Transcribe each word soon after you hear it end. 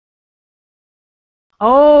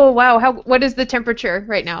Oh, wow. What is the temperature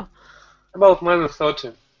right now? About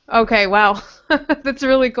 -30. Okay, wow. That's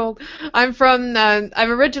really cold. I'm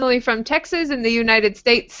originally from Texas in the United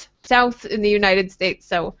States, south in the United States,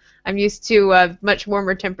 so I'm used to much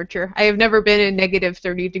warmer temperature. I have never been in negative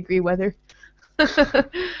 30-degree weather.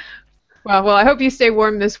 Wow, well, I hope you stay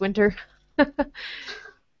warm this winter. Good,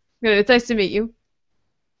 it's nice to meet you.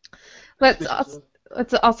 Let's also,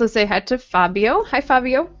 let's also say hi to Fabio. Hi,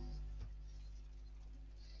 Fabio.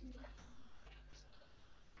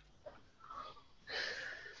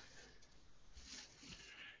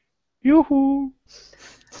 Yoo-hoo!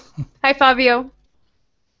 Hi, Fabio.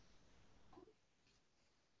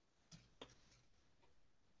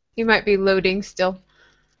 You might be loading still.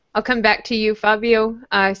 I'll come back to you, Fabio.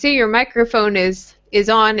 I see your microphone is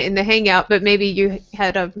on in the Hangout, but maybe you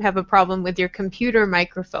have a problem with your computer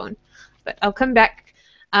microphone. But I'll come back.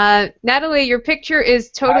 Natalie, your picture is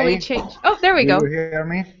totally changed. Oh, there we go. Do you hear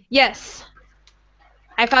me? Yes.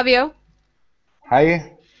 Hi, Fabio.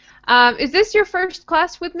 Hi. Is this your first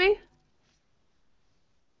class with me?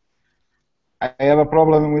 I have a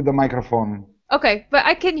problem with the microphone. Okay, but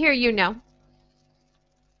I can hear you now.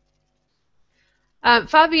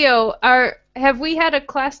 Fabio, have we had a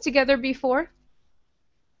class together before?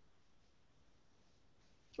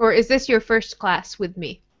 Or is this your first class with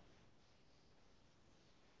me?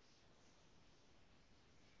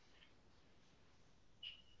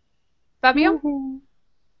 Fabio?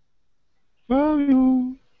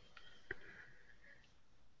 Fabio.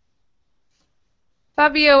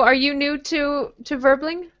 Fabio, are you new to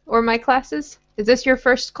Verbling or my classes? Is this your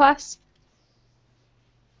first class?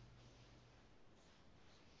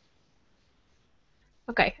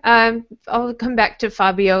 Okay, I'll come back to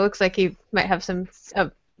Fabio. Looks like he might have some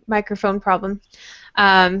microphone problem.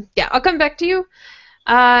 Yeah, I'll come back to you.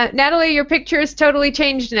 Natalie, your picture is totally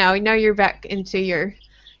changed now. Now you're back into your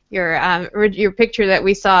picture that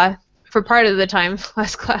we saw for part of the time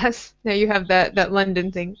last class. Now you have that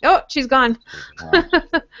London thing. Oh, she's gone.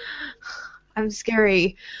 I'm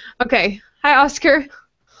scary. Okay. Hi, Oscar.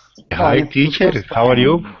 Hi, teacher. How are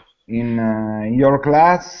you? In your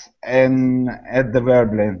class and at the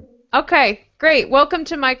Verbling. Okay, great. Welcome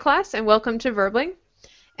to my class and welcome to Verbling.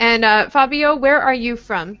 And Fabio, where are you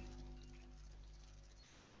from?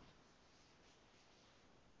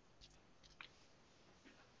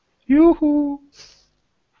 Yoo-hoo!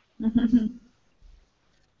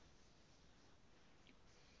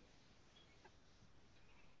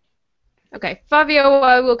 Okay,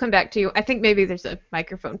 Fabio, we'll come back to you. I think maybe there's a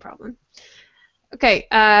microphone problem. Okay,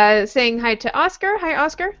 saying hi to Oscar. Hi,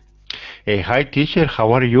 Oscar. Hey, hi, teacher.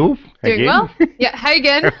 How are you? Doing Again? well? Yeah, hi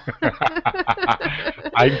again.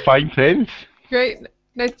 I'm fine, thanks. Great.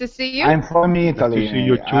 Nice to see you. I'm from Italy. Nice to see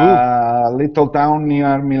you too. A little town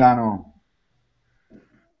near Milano.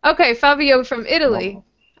 Okay, Fabio from Italy.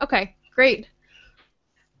 Okay, great.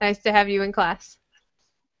 Nice to have you in class.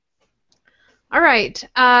 All right,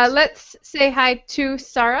 let's say hi to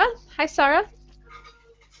Sarah. Hi, Sarah.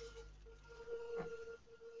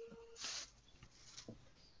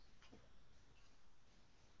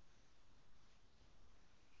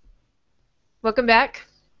 Welcome back.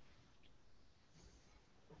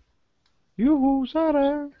 Yoo-hoo,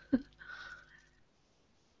 Sarah.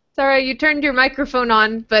 Sarah, you turned your microphone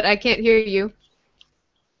on, but I can't hear you.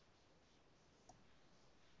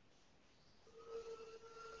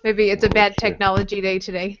 Maybe it's a bad technology day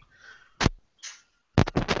today.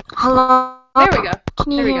 Hello. There we go.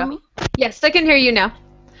 Can you There we hear go. me? Yes, I can hear you now.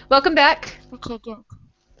 Welcome back. Okay, good.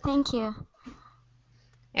 Thank you.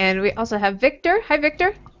 And we also have Victor. Hi,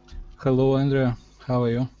 Victor. Hello, Andrea. How are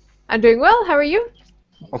you? I'm doing well. How are you?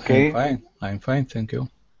 Okay. I'm fine. I'm fine, thank you.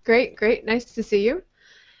 Great, great. Nice to see you.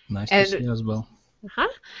 Nice to see you as well.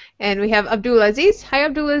 And we have Abdulaziz. Hi,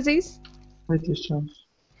 Abdulaziz. Hi, teacher.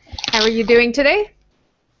 How are you doing today?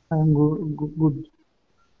 I'm good.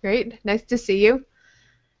 Great. Nice to see you.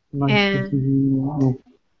 Nice to see you.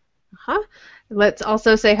 Let's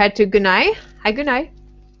also say hi to Gunai. Hi, Gunai.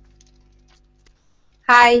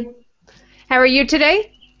 Hi, How are you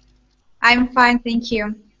today? I'm fine, thank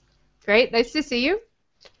you. Great. Nice to see you.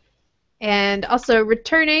 And also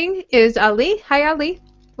returning is Ali. Hi, Ali.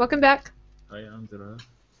 Welcome back. Hi, Andrea.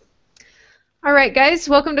 All right, guys.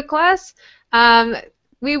 Welcome to class.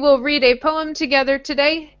 We will read a poem together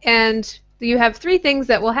today, and you have three things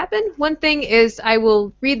that will happen. One thing is I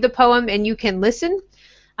will read the poem and you can listen.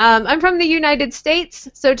 I'm from the United States,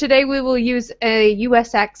 so today we will use a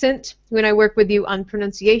U.S. accent when I work with you on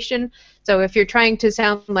pronunciation. So if you're trying to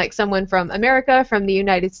sound like someone from America, from the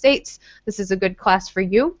United States, this is a good class for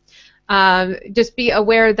you. Just be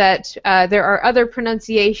aware that there are other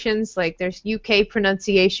pronunciations, like there's UK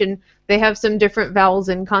pronunciation. They have some different vowels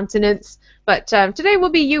and consonants, but today will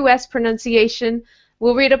be US pronunciation.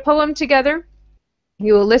 We'll read a poem together.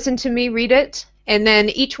 You will listen to me read it, and then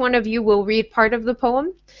each one of you will read part of the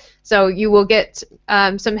poem. So you will get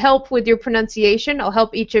some help with your pronunciation. I'll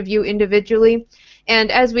help each of you individually.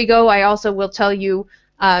 And as we go, I also will tell you,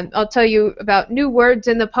 I'll tell you about new words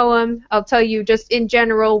in the poem. I'll tell you just in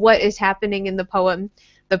general what is happening in the poem.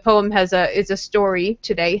 The poem is a story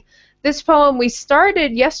today. This poem we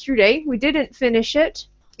started yesterday. We didn't finish it.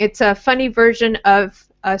 It's a funny version of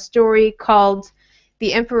a story called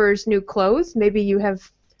The Emperor's New Clothes. Maybe you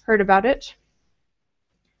have heard about it.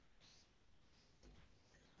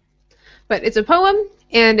 But it's a poem,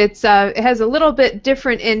 and it has a little bit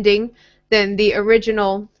different ending than the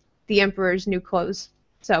original The Emperor's New Clothes.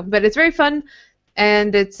 So, but it's very fun,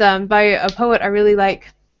 and it's by a poet I really like,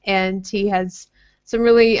 and he has some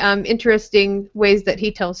really interesting ways that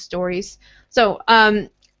he tells stories. So,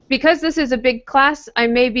 because this is a big class, I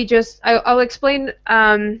may be I'll explain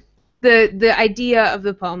the idea of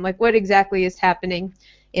the poem, like what exactly is happening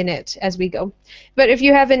in it as we go. But if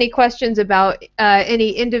you have any questions about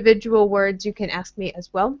any individual words, you can ask me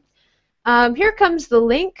as well. Here comes the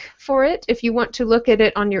link for it if you want to look at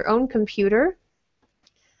it on your own computer.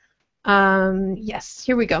 Yes,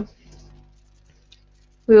 here we go.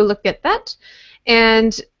 We will look at that.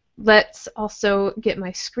 And let's also get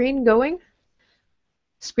my screen going.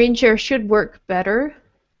 Screen share should work better.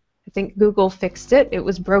 I think Google fixed it. It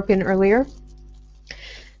was broken earlier.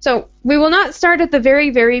 So we will not start at the very,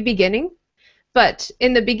 very beginning, but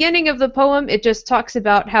in the beginning of the poem, it just talks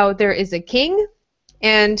about how there is a king,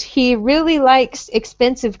 and he really likes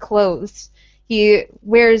expensive clothes. He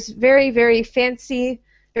wears very, very fancy,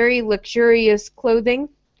 very luxurious clothing,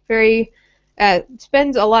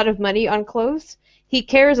 spends a lot of money on clothes. He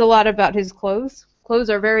cares a lot about his clothes. Clothes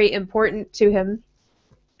are very important to him.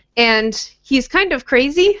 And he's kind of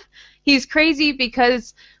crazy. He's crazy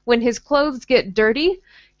because when his clothes get dirty,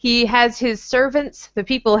 he has his servants, the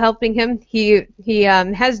people helping him, he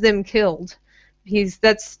has them killed.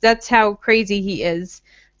 That's how crazy he is.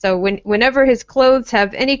 So whenever his clothes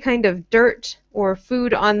have any kind of dirt or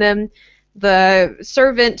food on them, the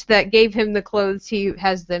servant that gave him the clothes, he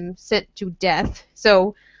has them sent to death.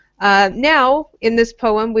 So now in this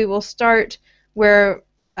poem we will start where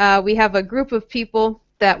we have a group of people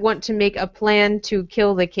that want to make a plan to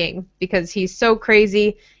kill the king because he's so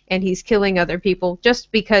crazy and he's killing other people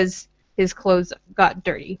just because his clothes got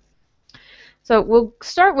dirty. So we'll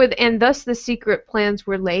start with, and thus the secret plans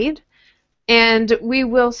were laid. And we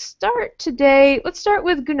will start today, let's start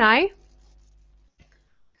with Gunai,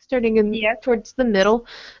 starting towards the middle.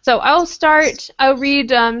 So I'll read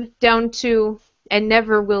down to, and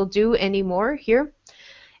never will do anymore here.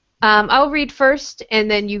 I'll read first,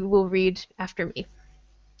 and then you will read after me.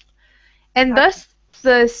 And thus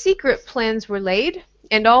the secret plans were laid,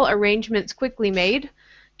 and all arrangements quickly made.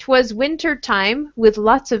 'Twas winter time, with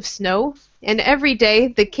lots of snow, and every day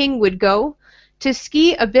the king would go to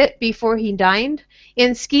ski a bit before he dined,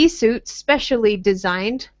 in ski suits specially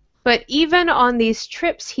designed. But even on these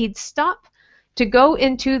trips he'd stop to go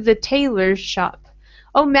into the tailor's shop.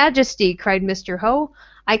 "Oh, Majesty," cried Mr. Ho,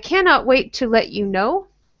 "I cannot wait to let you know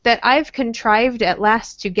that I've contrived at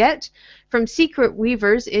last to get from secret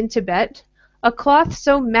weavers in Tibet a cloth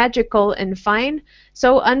so magical and fine,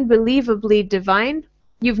 so unbelievably divine.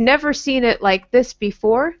 You've never seen it like this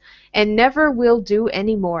before, and never will do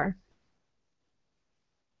any more."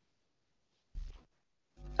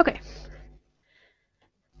 Okay.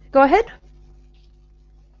 Go ahead.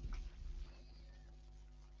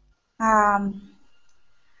 And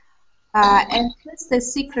first the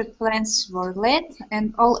secret plans were laid,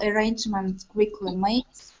 and all arrangements quickly made.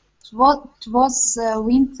 'Twas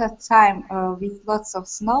winter time with lots of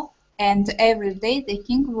snow, and every day the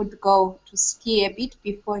king would go to ski a bit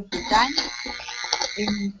before he dined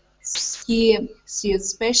in ski suits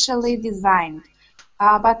specially designed.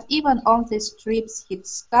 But even on these trips he'd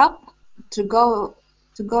stop to go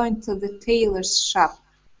into the tailor's shop.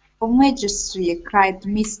 "Oh, Majesty," cried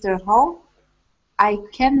Mr. Ho, "I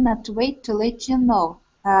cannot wait to let you know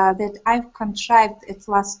that I've contrived at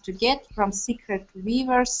last to get from secret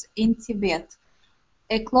weavers in Tibet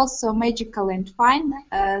a cloth so magical and fine,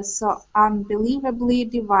 so unbelievably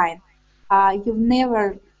divine. You've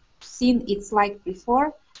never seen its like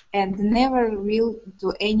before, and never will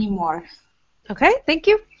do any more." Okay, thank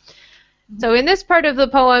you. So in this part of the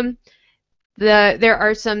poem, there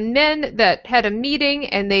are some men that had a meeting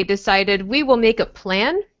and they decided, we will make a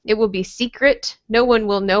plan. It will be secret. No one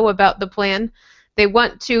will know about the plan. they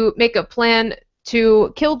want to make a plan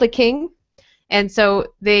to kill the king. And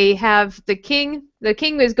so they have the king. The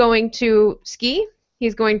king is going to ski.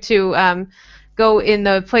 He's going to go in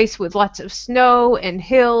the place with lots of snow and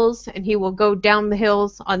hills, and he will go down the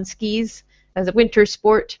hills on skis as a winter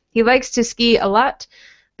sport. He likes to ski a lot.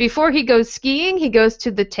 Before he goes skiing, he goes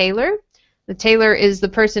to the tailor. The tailor is the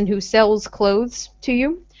person who sells clothes to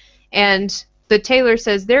you. And the tailor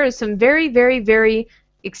says, there is some very, very, very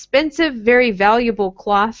expensive, very valuable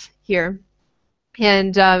cloth here.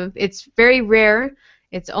 And it's very rare.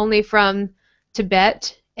 It's only from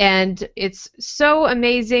Tibet, and it's so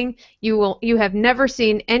amazing. You have never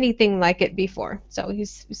seen anything like it before. So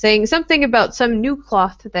he's saying something about some new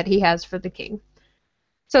cloth that he has for the king.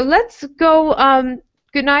 So let's go,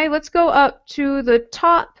 Gunai, let's go up to the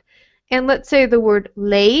top, and let's say the word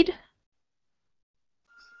laid.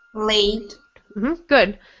 Laid.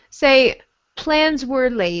 Good. Say plans were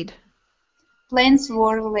laid. Plans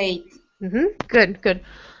were laid. Good, good.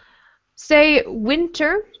 Say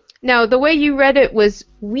winter. Now, the way you read it was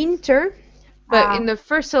winter, but in the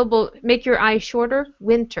first syllable, make your I shorter.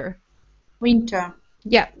 Winter. Winter.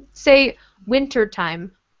 Yeah. Say winter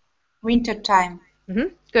time. Winter time.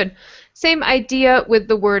 Good. Same idea with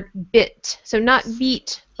the word bit. So not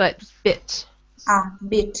beat, but bit.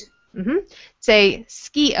 Bit. Say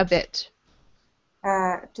ski a bit.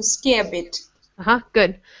 To ski a bit.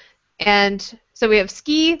 Good. And so we have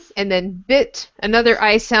ski and then bit, another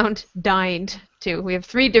I sound, dined too. We have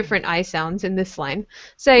 3 different I sounds in this line.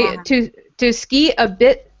 Say to ski a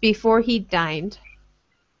bit before he dined.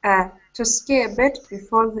 To ski a bit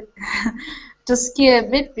before to ski a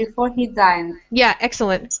bit before he dined. Yeah,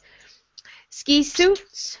 excellent. Ski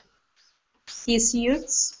suits. Ski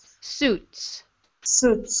suits. Suits.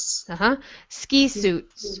 Suits. Ski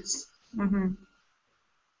suits.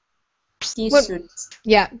 Ski suits.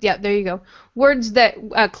 Yeah, there you go. Words that,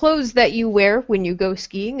 clothes that you wear when you go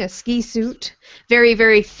skiing, a ski suit, very,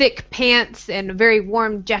 very thick pants and a very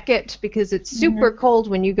warm jacket because it's super cold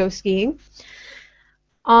when you go skiing.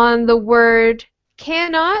 On the word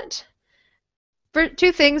cannot, for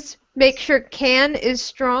 2 things, make sure can is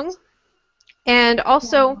strong, and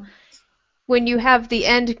also when you have the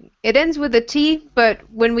end, it ends with a T, but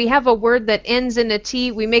when we have a word that ends in a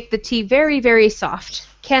T, we make the T very, very soft.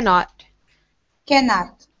 Cannot.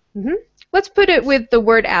 Cannot. Let's put it with the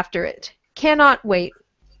word after it. Cannot wait.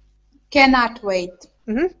 Cannot wait.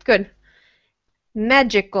 Good.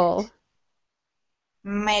 Magical.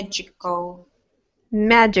 Magical.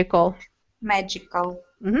 Magical. Magical.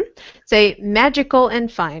 Say magical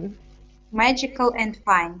and fine. Magical and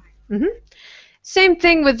fine. Same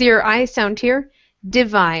thing with your I sound here.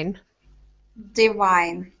 Divine.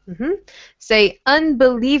 Divine. Say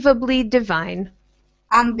unbelievably divine.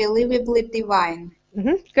 Unbelievably divine.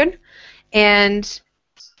 Good. And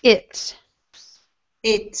it.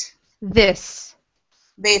 It. This.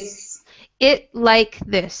 This. It like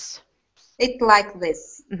this. It like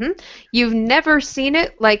this. You've never seen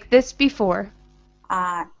it like this before.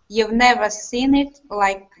 You've never seen it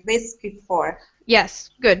like this before. Yes,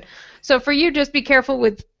 good. So for you, just be careful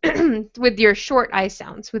with with your short I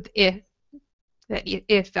sounds, with I, that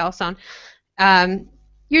I vowel sound.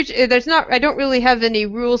 There's not. I don't really have any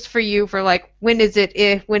rules for you for like when is it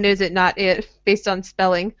I, when is it not I, based on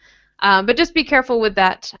spelling. But just be careful with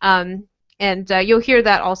that. And you'll hear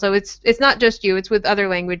that also. It's not just you. It's with other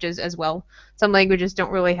languages as well. Some languages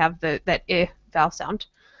don't really have that I vowel sound,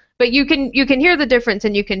 but you can hear the difference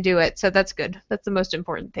and you can do it. So that's good. That's the most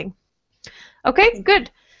important thing. Okay,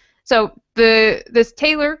 good. So this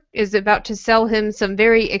tailor is about to sell him some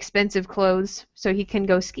very expensive clothes so he can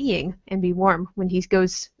go skiing and be warm when he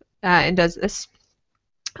goes and does this.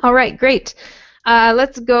 All right, great.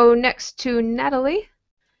 Let's go next to Natalie,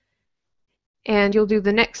 and you'll do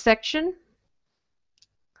the next section.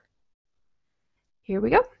 Here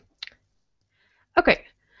we go. Okay.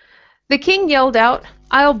 The king yelled out,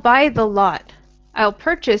 "I'll buy the lot. I'll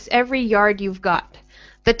purchase every yard you've got."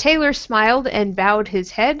 The tailor smiled and bowed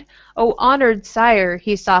his head. "O honored sire,"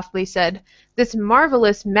 he softly said, "this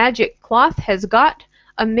marvelous magic cloth has got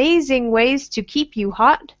amazing ways to keep you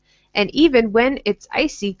hot, and even when it's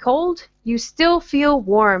icy cold, you still feel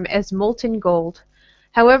warm as molten gold.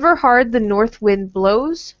 However hard the north wind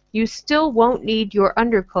blows, you still won't need your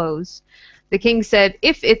underclothes." The king said,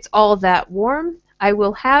 "If it's all that warm, I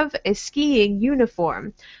will have a skiing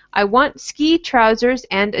uniform. I want ski trousers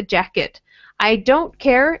and a jacket. I don't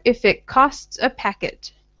care if it costs a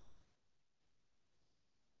packet."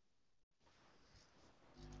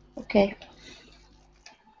 Okay.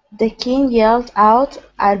 The king yelled out,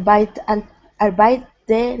 I'll buy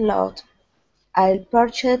the lot. I'll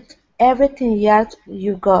purchase everything yet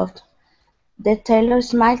you got. The tailor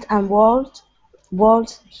smiled and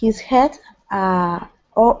bowed his head.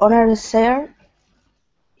 "Oh, honored sir,"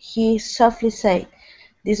 he softly said,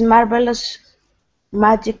 "this marvelous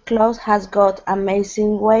magic cloth has got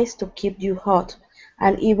amazing ways to keep you hot,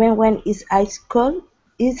 and even when it's ice cold,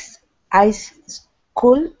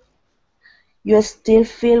 you still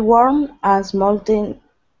feel warm as molten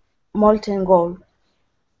gold.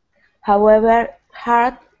 However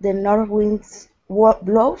hard the north wind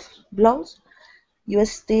blows, you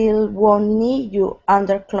still won't need your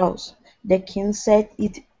underclothes." The king said,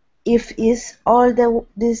 "If is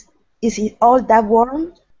it all that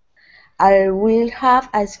warm, I will have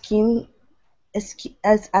a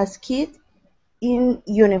skid in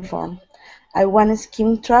uniform. I want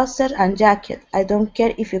skin trousers and jacket. I don't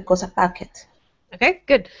care if it costs a packet." Okay,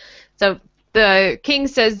 good. So the king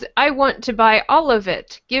says, I want to buy all of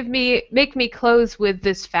it. Make me clothes with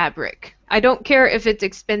this fabric. I don't care if it's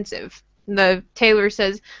expensive. And the tailor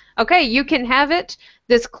says, okay, you can have it.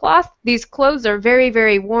 These clothes are very,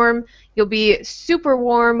 very warm. You'll be super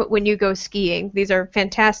warm when you go skiing. These are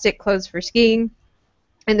fantastic clothes for skiing.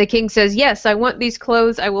 And the king says, yes, I want these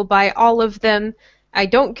clothes. I will buy all of them. I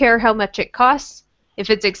don't care how much it costs. If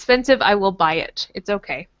it's expensive, I will buy it. It's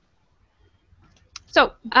okay.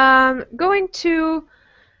 So, going to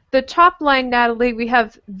the top line, Natalie, we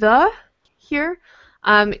have the here.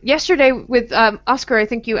 Yesterday with Oscar, I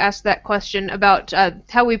think you asked that question about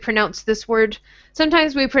how we pronounce this word.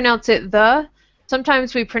 Sometimes we pronounce it the,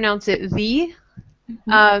 sometimes we pronounce it the.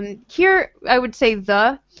 Here, I would say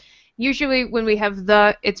the. Usually when we have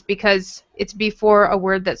the, it's because it's before a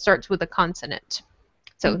word that starts with a consonant.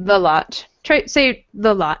 So, the lot. Say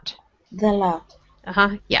the lot. The lot.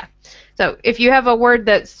 Yeah. So if you have a word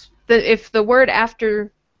if the word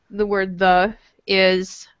after the word the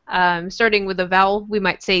is starting with a vowel, we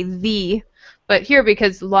might say the, but here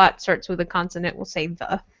because lot starts with a consonant, we'll say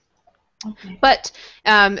the. Okay. But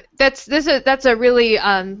that's a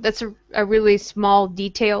really small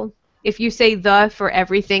detail. If you say the for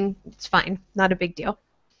everything, it's fine, not a big deal.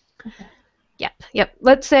 Okay. Yep.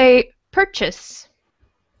 Let's say purchase.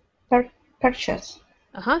 Purchase.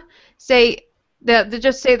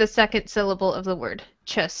 Just say the second syllable of the word.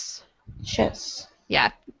 Chess. Chess.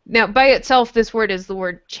 Yeah. Now, by itself, this word is the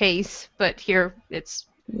word chase, but here it's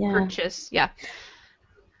Yeah. purchase. Yeah.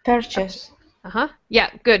 Purchase. Yeah,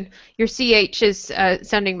 good. Your CH is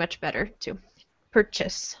sounding much better, too.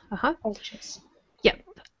 Purchase. Purchase. Yep.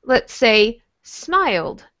 Let's say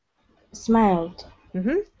smiled. Smiled.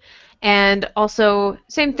 And also,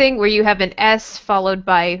 same thing where you have an S followed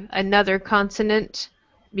by another consonant.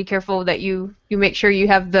 Be careful that you make sure you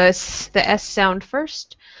have the S sound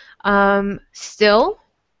first. Still.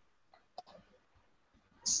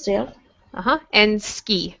 Still. And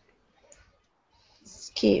ski.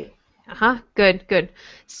 Ski. Good.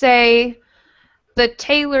 Say, the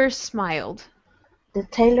tailor smiled. The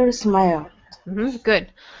tailor smiled.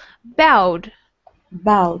 Good. Bowed.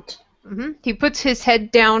 Bowed. He puts his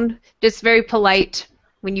head down, just very polite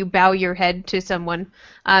when you bow your head to someone.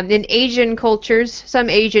 In Asian cultures, some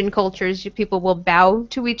Asian cultures, people will bow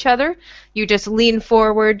to each other. You just lean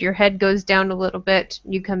forward, your head goes down a little bit,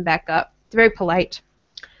 you come back up. It's very polite.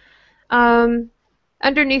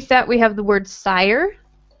 Underneath that, we have the word sire.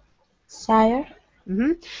 Sire.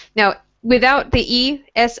 Now, without the E,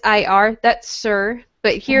 S-I-R, that's sir.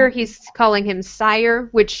 But here he's calling him sire,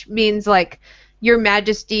 which means like your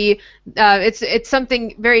majesty. It's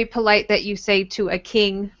something very polite that you say to a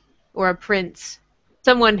king or a prince,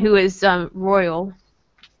 someone who is royal.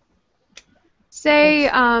 Say,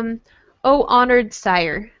 oh, honored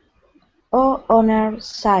sire. Oh, honored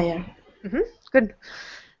sire. Good.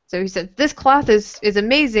 So he says, this cloth is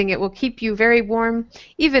amazing. It will keep you very warm,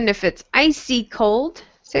 even if it's icy cold.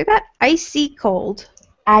 Say that, icy cold.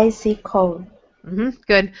 Icy cold.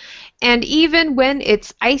 Good. And even when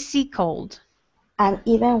it's icy cold. And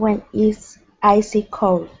even when it's icy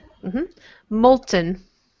cold. Molten.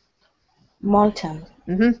 Molten.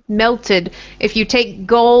 Melted. If you take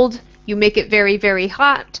gold, you make it very, very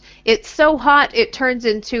hot. It's so hot it turns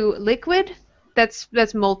into liquid.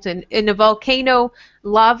 That's molten. In a volcano,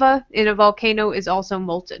 lava in a volcano is also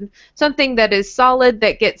molten. Something that is solid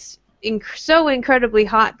that gets so incredibly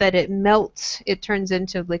hot that it melts, it turns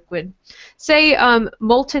into liquid. Say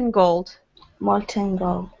molten gold. Molten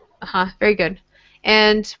gold. Very good.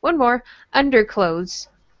 And one more, underclothes.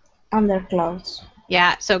 Underclothes.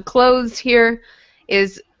 Yeah, so clothes here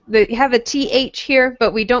is you have a TH here,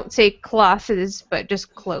 but we don't say clothes, but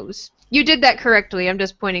just clothes. You did that correctly. I'm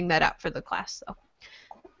just pointing that out for the class, though.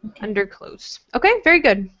 Okay. Underclothes. Okay, very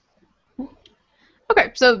good.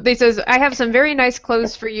 Okay, so they says, I have some very nice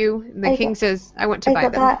clothes for you. And the I king got, says, I want to I buy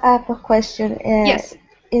got them. I have a question. Yes.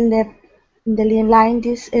 In the line,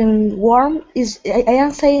 this warm is I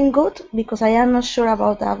am saying good because I am not sure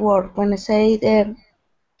about that word. When I say uh,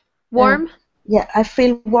 Warm? yeah, I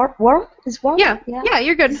feel warm. Is warm? Yeah. Yeah, Yeah,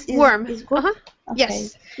 you're good. Warm. is good. Uh-huh. Okay.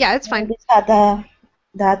 Yes. Yeah, it's I fine. just had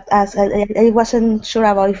that as I wasn't sure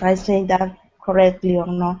about if I saying that correctly or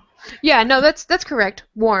not. Yeah, no, that's correct.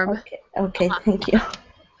 Warm. Okay, thank you.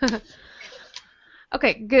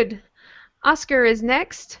 Okay, good. Oscar is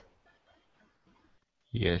next.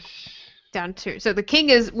 Yes. Down to so the king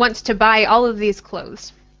wants to buy all of these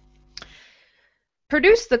clothes.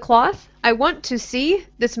 Produce the cloth. I want to see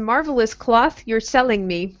this marvelous cloth you're selling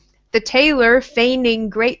me. The tailor, feigning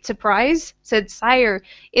great surprise, said, Sire,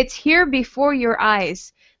 it's here before your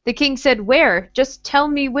eyes. The king said, Where? Just tell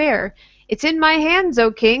me where. It's in my hands,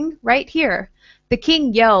 O king, right here. The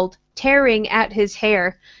king yelled, tearing at his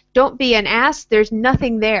hair. Don't be an ass, there's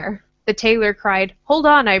nothing there. The tailor cried, Hold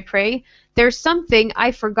on, I pray. There's something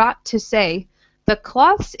I forgot to say. The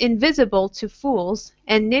cloth's invisible to fools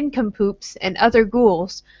and nincompoops and other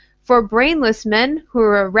ghouls. For brainless men who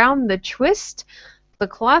are around the twist, the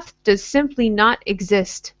cloth does simply not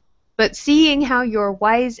exist. But seeing how you're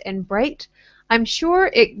wise and bright, I'm sure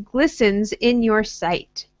it glistens in your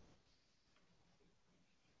sight.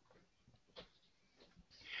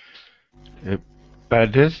 Uh,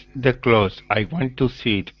 Purchase the clothes. I want to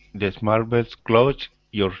see it. The marvelous clothes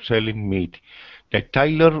you're selling me. The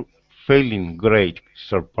tailor, feeling great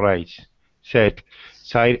surprise, said,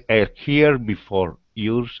 Sire, here before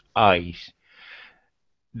your eyes.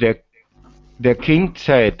 The, the king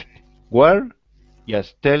said, Where?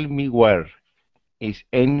 Just tell me where. It's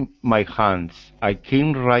in my hands. I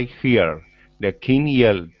came right here. The king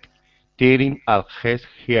yelled, tearing at his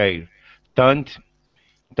hair. Don't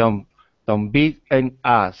Don't, don't be an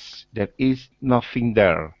ass. There is nothing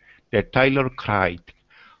there. The tailor cried.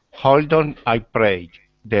 Hold on, I prayed.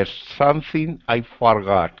 There's something I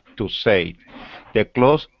forgot to say. The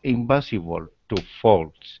clothes invisible to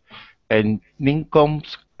fools and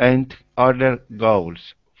nincompoops and other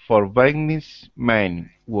ghouls. For vainest men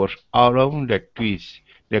was around the twist.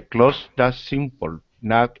 The clothes that simple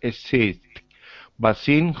not exist. But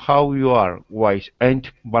seeing how you are wise and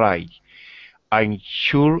bright, I'm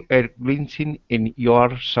sure a blessing in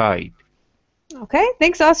your side, Okay,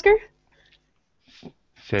 thanks, Oscar.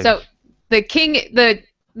 says. So the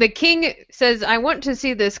king says, I want to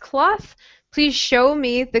see this cloth. Please show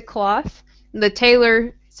me the cloth. The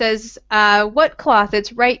tailor says, what cloth?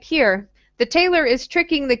 It's right here. The tailor is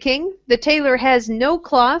tricking the king. The tailor has no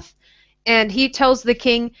cloth, and he tells the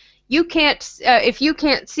king, you can't, if you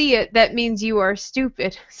can't see it, that means you are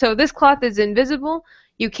stupid. So this cloth is invisible.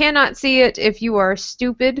 You cannot see it if you are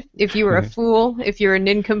stupid, if you are a fool, if you're a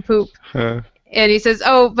nincompoop. And he says,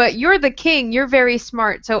 "Oh, but you're the king. You're very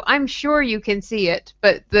smart, so I'm sure you can see it.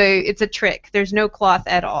 But it's a trick. There's no cloth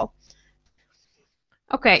at all."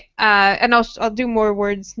 Okay, and I'll do more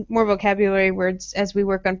words, more vocabulary words as we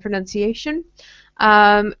work on pronunciation.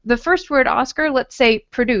 The first word, Oscar. Let's say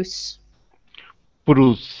produce.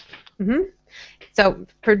 Bruce, So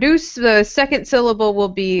produce. The second syllable will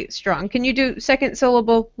be strong. Can you do second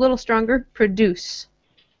syllable a little stronger? Produce.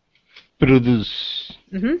 produce,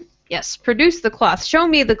 Yes, produce the cloth. Show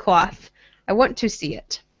me the cloth. I want to see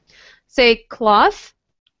it. Say cloth.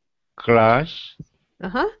 clash,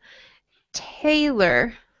 Uh-huh.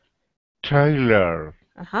 Tailor. trailer,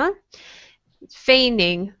 Uh-huh.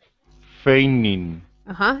 Feigning. feigning,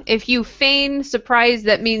 Uh-huh. If you feign surprise,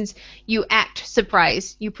 that means you act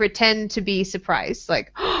surprised. You pretend to be surprised.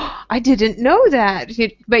 Like, oh, I didn't know that.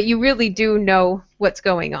 But you really do know what's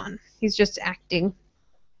going on. He's just acting.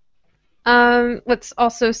 Let's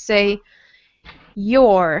also say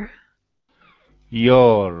your.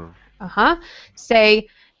 your, Uh-huh. Say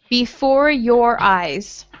before your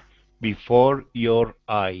eyes. before your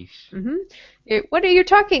eyes, What are you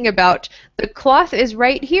talking about? The cloth is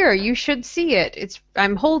right here. You should see it.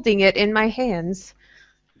 I'm holding it in my hands.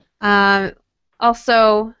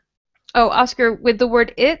 Also, oh, Oscar, with the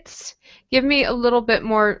word it's, give me a little bit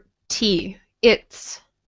more T. It's.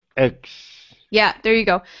 X, Yeah, there you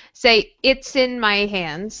go. Say it's in my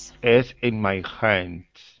hands. S in my hands,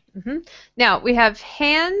 Now we have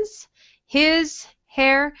hands, his,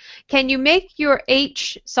 hair. Can you make your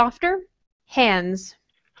H softer? Hands.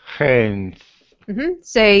 hands,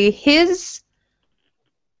 Say his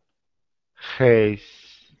his,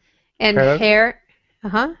 and her, hair.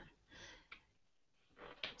 Uh-huh.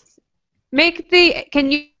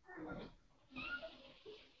 Can you,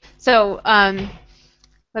 so,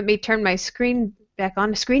 let me turn my screen back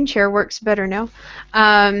on. Screen share works better now.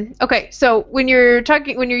 Okay, so when you're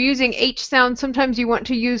using H sound, sometimes you want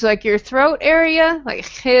to use like your throat area, like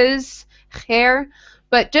his, hair,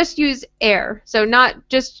 but just use air. So not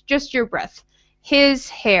just your breath. His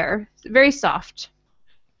hair, very soft.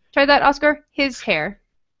 Try that, Oscar. His hair.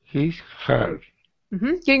 His hair.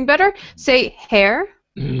 Getting better. Say hair.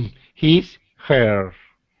 His hair.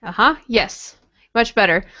 Yes. Much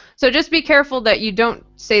better. So just be careful that you don't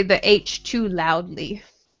say the H too loudly.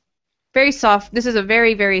 Very soft. This is a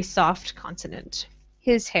very, very soft consonant.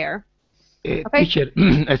 His hair. Okay. Teacher,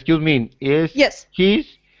 excuse me. Is yes. His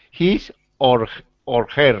or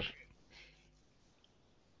her?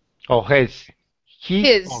 Or his?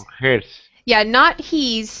 His or hers? Yeah, not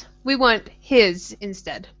he's. We want his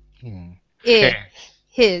instead. His. Yeah.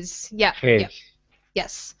 His. Yeah.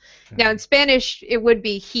 Yes. Now in Spanish it would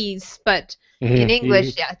be he's, but in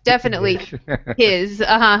English, yeah, definitely his.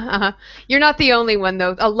 You're not the only one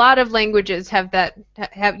though. A lot of languages have that.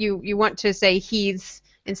 You want to say he's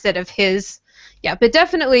instead of his. Yeah, but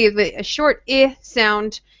definitely a short I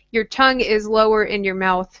sound. Your tongue is lower in your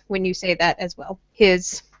mouth when you say that as well.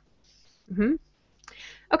 His.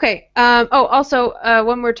 Okay. Also,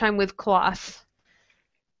 one more time with cloth.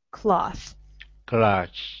 Cloth.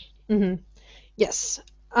 Cloth. Yes.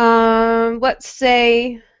 Let's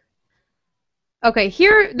say. Okay,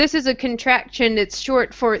 here this is a contraction. It's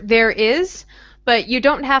short for there is, but you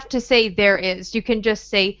don't have to say there is. You can just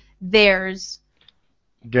say there's.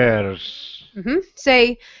 There's.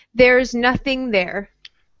 Say there's nothing there.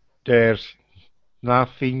 There's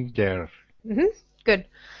nothing there. Good.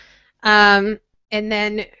 And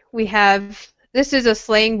then we have, this is a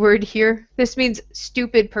slang word here. This means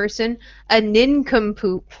stupid person. A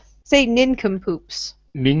nincompoop. Say nincompoops.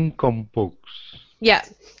 Nincompoops. Yeah,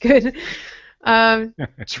 good.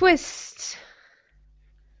 Twist.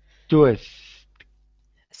 Twist.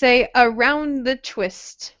 Say around the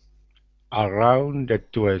twist. Around the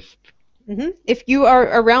twist. If you are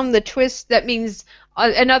around the twist, that means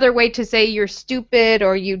another way to say you're stupid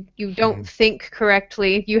or you don't think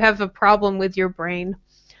correctly. You have a problem with your brain.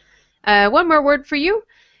 One more word for you.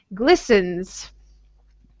 Glistens.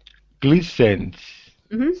 Glistens.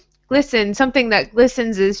 Glisten. Something that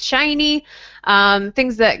glistens is shiny.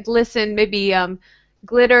 Things that glisten, maybe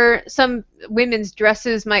glitter. Some women's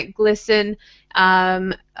dresses might glisten.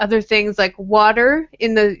 Other things like water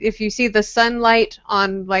if you see the sunlight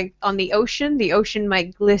on the ocean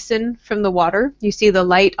might glisten from the water. You see the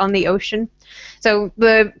light on the ocean. So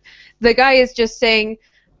the guy is just saying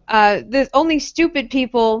only stupid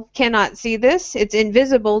people cannot see this. It's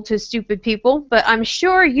invisible to stupid people, but I'm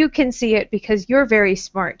sure you can see it because you're very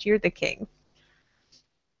smart. You're the king.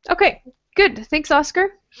 Okay, good. Thanks,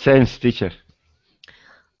 Oscar. Thanks, teacher.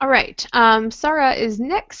 All right. Sarah is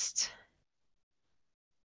next.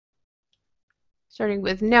 Starting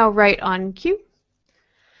with now right on cue.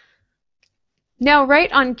 Now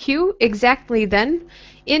right on cue, exactly then,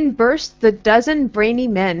 in burst the dozen brainy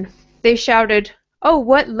men. They shouted, "Oh,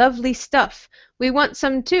 what lovely stuff! We want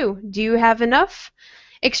some too. Do you have enough?"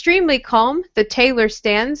 Extremely calm, the tailor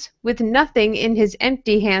stands, with nothing in his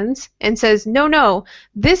empty hands, and says, "No, no,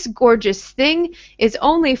 this gorgeous thing is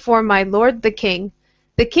only for my lord the king."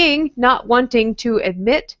 The king, not wanting to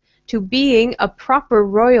admit to being a proper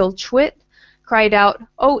royal chwit, cried out,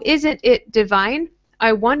 "Oh, isn't it divine?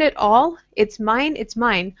 I want it all. It's mine, it's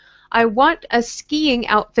mine. I want a skiing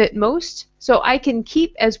outfit most, so I can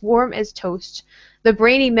keep as warm as toast." The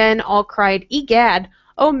brainy men all cried, "Egad!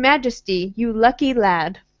 Oh, Majesty, you lucky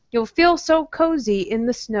lad! You'll feel so cozy in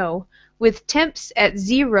the snow, with temps at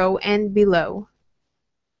 0 and below."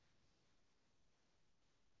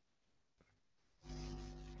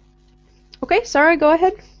 Okay, Sarah, go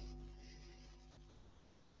ahead.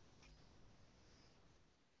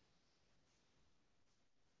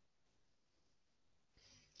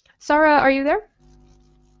 Sarah, are you there?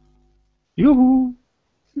 Yoo-hoo.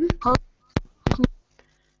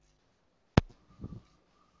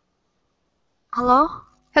 Hello?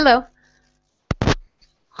 Hello.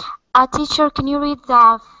 Teacher, can you read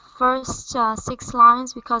the first 6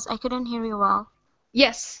 lines because I couldn't hear you well?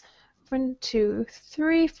 Yes. 1, 2,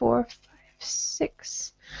 3, 4, 5,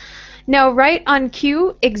 6. Now right on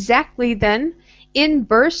cue, exactly then, in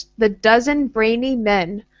burst the dozen brainy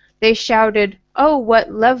men. They shouted, "Oh,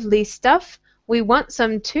 what lovely stuff! We want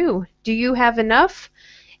some too. Do you have enough?"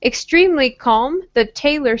 Extremely calm, the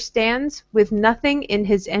tailor stands, with nothing in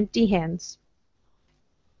his empty hands.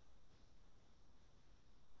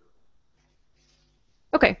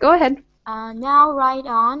 Okay, go ahead. Now right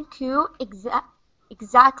on cue,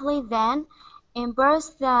 exactly then, in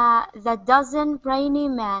burst the dozen brainy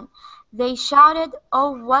men. They shouted,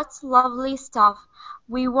 "Oh, what lovely stuff!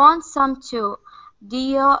 We want some too. Do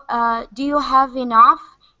you have enough?"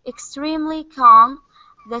 Extremely calm,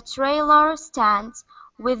 the trailer stands,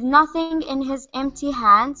 with nothing in his empty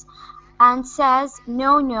hands, and says,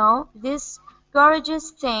 "No, no, this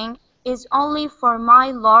gorgeous thing is only for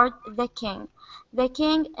my lord the king." The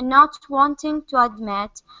king, not wanting to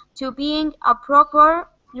admit to being a proper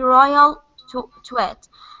royal twit,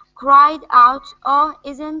 cried out, "Oh,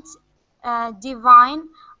 isn't divine?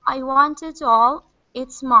 I want it all.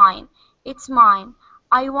 It's mine. It's mine.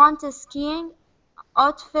 I want a skiing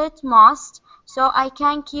outfit most, so I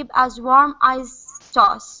can keep as warm as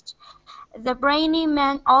toast." The brainy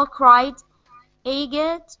men all cried,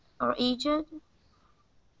 "Aged," or aged?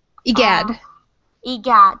 Egad.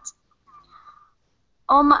 Egad.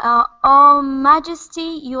 Oh,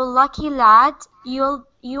 Majesty, you lucky lad,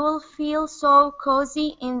 you'll feel so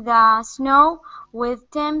cozy in the snow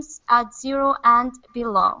with temps at 0 and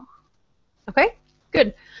below. Okay,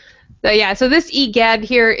 good. So yeah, so this egad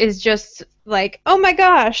here is just like, oh my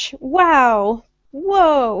gosh, wow,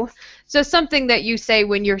 whoa. So something that you say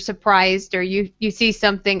when you're surprised or you see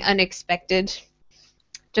something unexpected.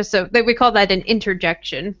 Just so that we call that an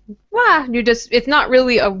interjection. Wow, it's not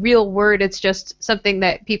really a real word, it's just something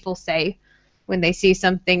that people say when they see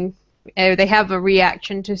something or they have a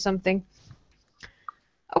reaction to something.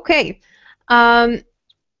 Okay.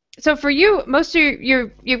 So for you, most of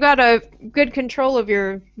you've got a good control of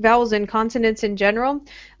your vowels and consonants in general,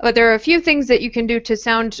 but there are a few things that you can do to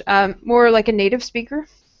sound more like a native speaker.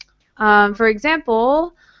 For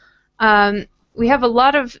example, we have a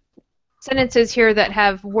lot of sentences here that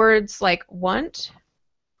have words like want,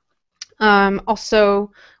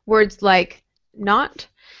 also words like not,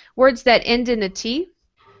 words that end in a T,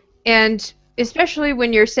 and especially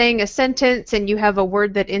when you're saying a sentence and you have a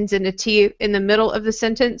word that ends in a T in the middle of the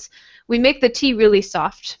sentence, we make the T really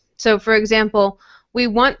soft. So for example, we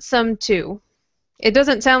want some too. It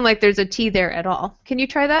doesn't sound like there's a T there at all. Can you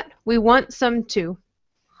try that? We want some too.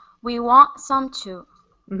 We want some too.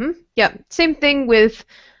 Yeah, same thing with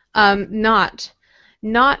not.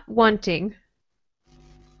 Not wanting.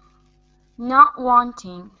 Not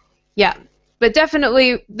wanting. Yeah, but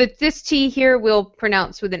definitely this T here we'll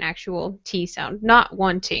pronounce with an actual T sound. Not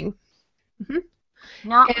wanting.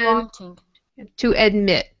 Not And wanting. to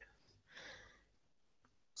admit.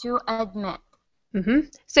 To admit.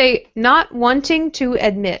 Say, not wanting to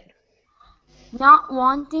admit. Not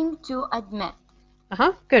wanting to admit.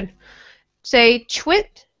 Good. Say,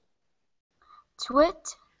 twit.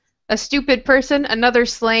 Twit. A stupid person, another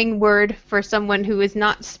slang word for someone who is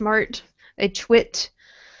not smart. A twit.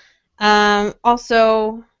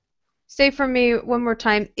 Also, say for me one more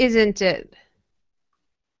time, isn't it?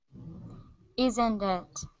 Isn't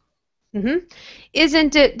it?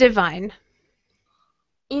 Isn't it divine?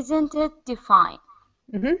 Isn't it divine?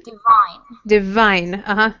 Divine.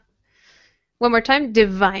 Divine. One more time,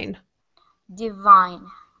 divine. Divine.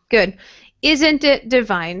 Good. Isn't it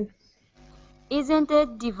divine? Isn't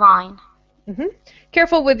it divine?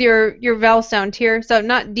 Careful with your vowel sound here. So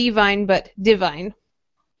not divine, but divine.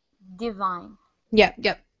 Divine.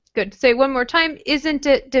 Yep. Good. Say one more time. Isn't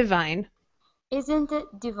it divine? Isn't it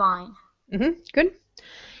divine? Good.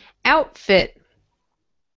 Outfit.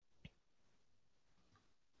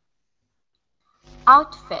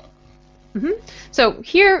 Outfit. So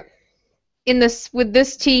here, with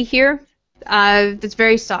this T here, that's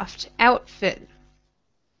very soft. Outfit.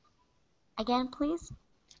 Again, please.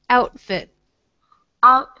 Outfit.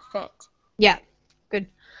 Outfit. Yeah. Good.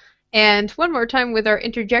 And one more time with our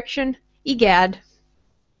interjection. Egad.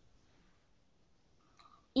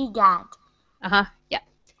 Egad. Yeah.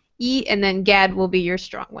 E and then gad will be your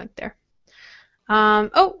strong one there.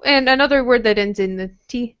 Oh, and another word that ends in the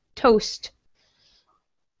T. Toast.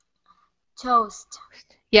 Toast.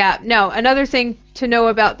 Yeah, no, another thing to know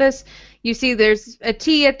about this, you see there's a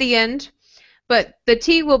T at the end, but the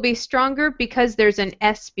T will be stronger because there's an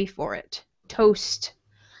S before it. Toast.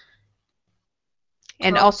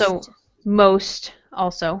 And also, most,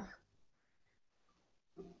 also.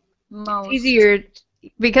 Most. It's easier,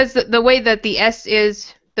 because the way that the S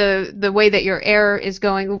is, the way that your air is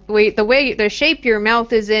going, the shape your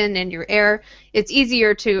mouth is in and your air, it's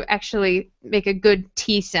easier to actually make a good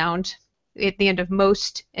T sound at the end of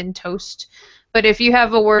most and toast. But if you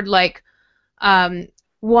have a word like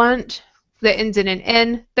want that ends in an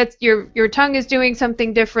N, that's your tongue is doing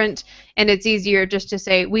something different, and it's easier just to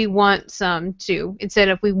say we want some too instead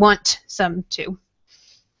of we want some too.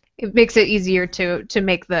 It makes it easier to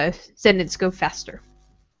make the sentence go faster.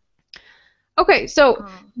 Okay. Okay, so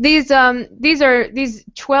these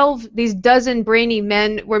 12 brainy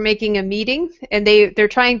men were making a meeting, and they're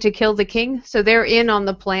trying to kill the king. So they're in on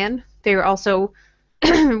the plan. They're also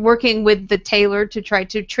working with the tailor to try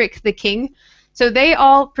to trick the king. So they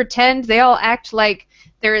all pretend, they all act like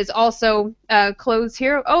there is also clothes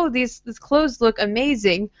here. Oh, these clothes look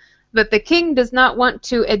amazing. But the king does not want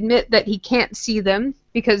to admit that he can't see them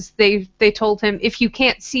because they told him, if you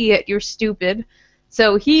can't see it, you're stupid.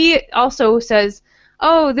 So he also says,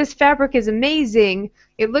 oh, this fabric is amazing.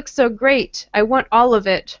 It looks so great. I want all of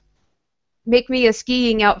it. Make me a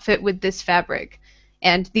skiing outfit with this fabric.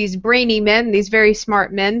 And these brainy men, these very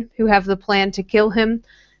smart men who have the plan to kill him,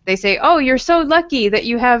 they say, oh, you're so lucky that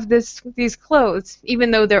you have these clothes,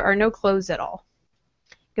 even though there are no clothes at all.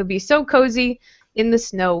 You'll be so cozy in the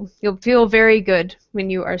snow. You'll feel very good when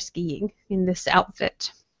you are skiing in this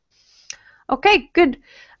outfit. Okay, good.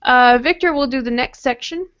 Victor will do the next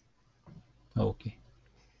section. Okay.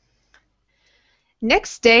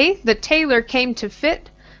 Next day, the tailor came to fit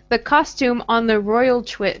the costume on the royal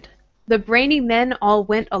twit. The brainy men all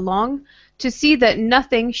went along to see that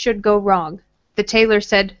nothing should go wrong. The tailor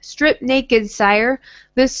said, strip naked, sire.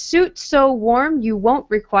 This suit so warm you won't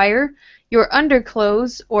require your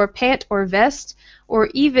underclothes or pant or vest, or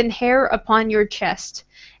even hair upon your chest.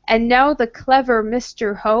 And now the clever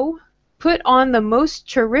Mr. Ho put on the most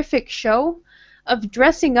terrific show of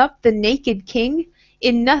dressing up the naked king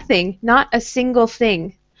in nothing, not a single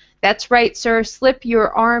thing. That's right, sir, slip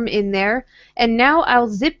your arm in there, and now I'll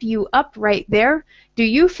zip you up right there. Do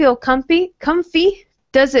you feel comfy? Comfy?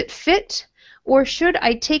 Does it fit? Or should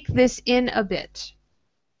I take this in a bit?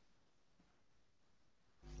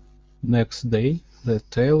 Next day, the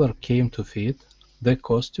tailor came to fit the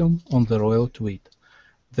costume on the royal tweed.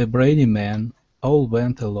 The brainy men all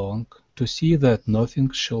went along to see that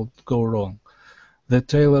nothing should go wrong. The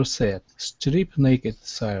tailor said, strip naked,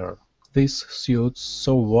 sire. This suit's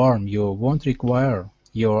so warm you won't require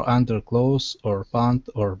your underclothes or pant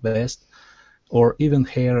or vest, or even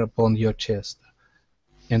hair upon your chest.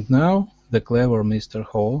 And now the clever Mr.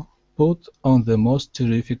 Ho put on the most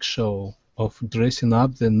terrific show of dressing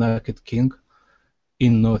up the naked king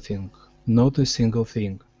in nothing, not a single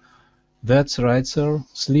thing. That's right, sir,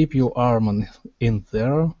 slip your arm in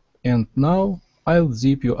there, and now I'll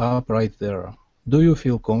zip you up right there. Do you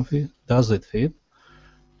feel comfy? Does it fit?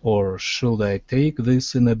 Or should I take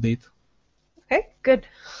this in a bit? Okay, good.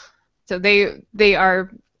 So they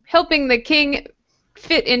are helping the king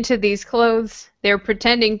fit into these clothes. They're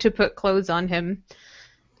pretending to put clothes on him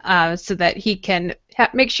so that he can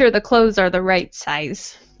make sure the clothes are the right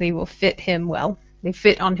size. They will fit him well. They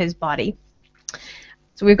fit on his body.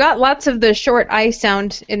 So we've got lots of the short I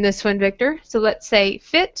sound in this one, Victor. So let's say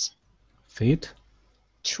fit. Fit.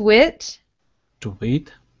 Twit.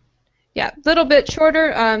 Tweet. Yeah, a little bit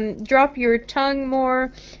shorter. Drop your tongue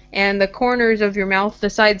more, and the corners of your mouth, the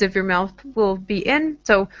sides of your mouth will be in.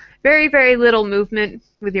 So very, very little movement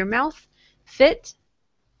with your mouth. Fit.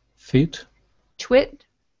 Fit. Twit.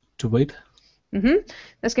 Tweet.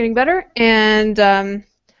 That's getting better. And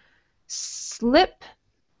slip.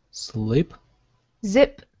 Slip.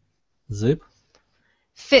 Zip. Zip.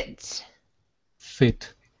 Fit.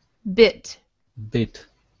 Fit. Bit. Bit.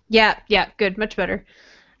 Yeah, good, much better.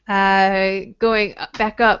 Going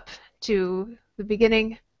back up to the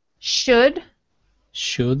beginning. Should.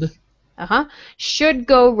 Should. Should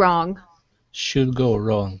go wrong. Should go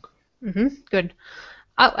wrong. Good.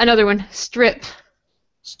 Oh, another one. Strip.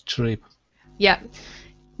 Strip. Yeah.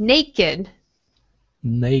 Naked.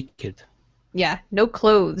 Naked. Yeah, no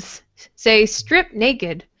clothes. Say strip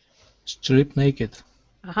naked. Strip naked.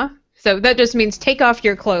 So that just means take off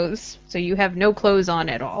your clothes. So you have no clothes on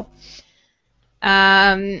at all.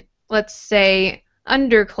 Let's say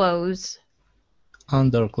underclothes.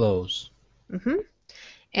 Underclothes.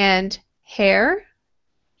 And hair.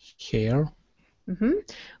 Hair.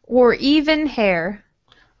 Or even hair.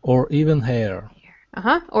 Or even hair.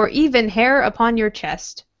 Or even hair upon your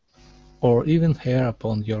chest. Or even hair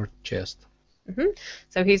upon your chest.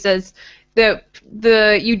 So he says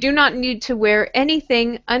you do not need to wear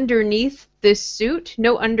anything underneath this suit.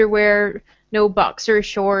 No underwear, no boxer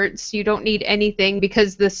shorts. You don't need anything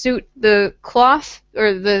because the suit, the cloth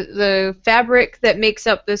or the fabric that makes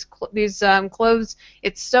up these clothes,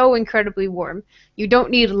 it's so incredibly warm. You don't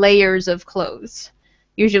need layers of clothes.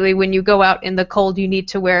 Usually when you go out in the cold, you need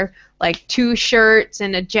to wear like 2 shirts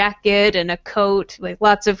and a jacket and a coat, like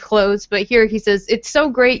lots of clothes. But here he says, it's so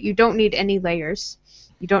great, you don't need any layers.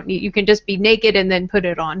 You can just be naked and then put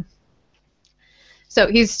it on. So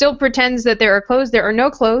he still pretends that there are clothes. There are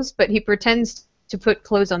no clothes, but he pretends to put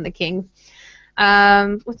clothes on the king.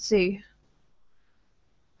 Let's see.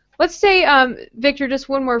 Let's say, Victor, just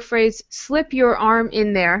one more phrase. Slip your arm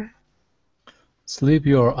in there. Slip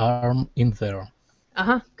your arm in there.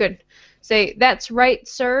 Good. Say, that's right,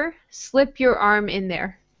 sir. Slip your arm in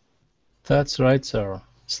there. That's right, sir.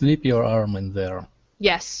 Slip your arm in there.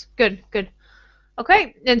 Yes. Good. Good.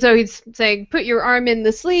 Okay. And so he's saying, put your arm in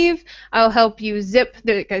the sleeve. I'll help you zip.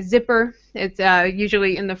 There's like a zipper. It's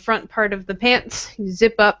usually in the front part of the pants. You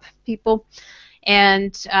zip up people.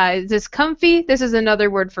 And is this comfy? This is another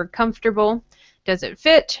word for comfortable. Does it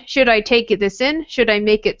fit? Should I take this in? Should I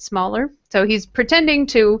make it smaller? So he's pretending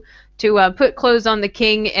to put clothes on the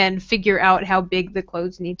king and figure out how big the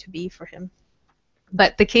clothes need to be for him.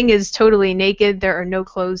 But the king is totally naked. There are no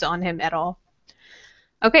clothes on him at all.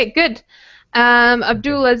 Okay, good.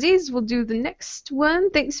 Abdul Aziz will do the next one.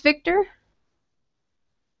 Thanks, Victor.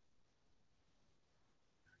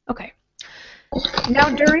 Okay.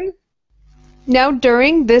 Now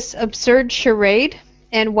during this absurd charade,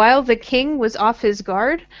 and while the king was off his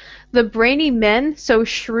guard, the brainy men, so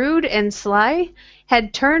shrewd and sly,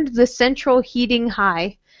 had turned the central heating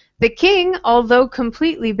high. The king, although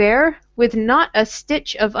completely bare, with not a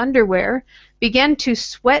stitch of underwear, began to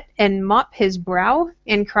sweat and mop his brow,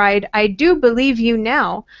 and cried, I do believe you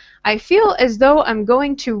now. I feel as though I'm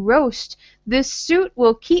going to roast. This suit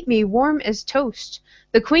will keep me warm as toast.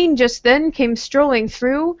 The queen just then came strolling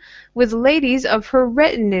through with ladies of her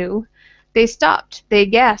retinue. They stopped, they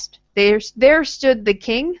gasped. There stood the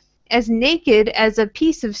king, as naked as a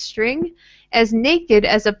piece of string, as naked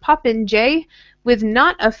as a popinjay, with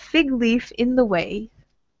not a fig leaf in the way.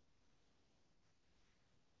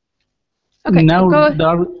 Okay, Now, go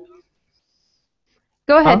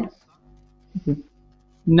ahead.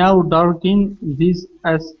 Now during this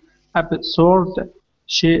as absurd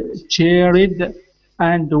charade,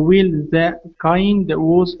 and while the king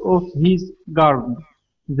was off his guard,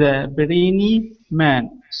 the brainy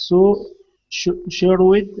man, so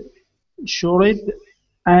shrewd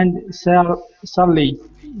and silly,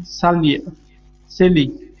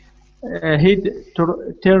 had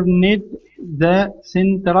turned the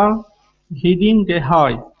central heading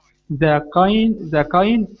high. The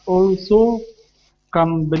kind also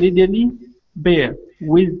completely bare,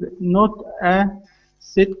 with not a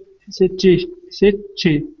stitch of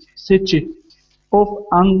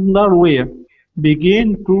underwear,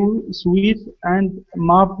 began to sweat and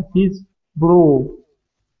mop his brow,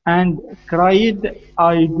 and cried,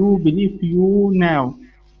 I do believe you now.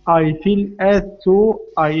 I feel as though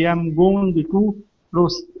I am going to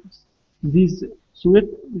roast. This suit,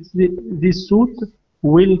 this suit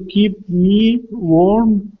will keep me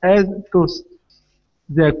warm as toast.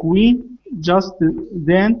 The queen just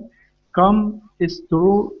then come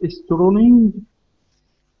strolling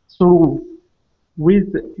through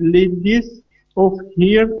with ladies of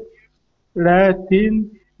her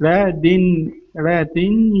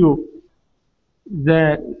retinue. The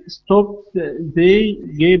stopped they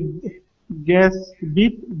gasped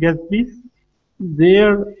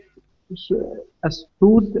there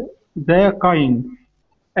stood the king,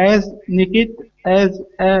 as naked as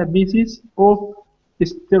a piece of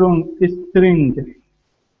string,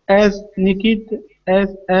 as naked as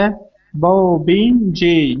a bobbin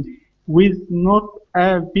jay, with not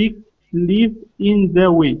a big leaf in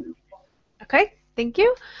the way. Okay, thank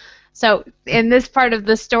you. So in this part of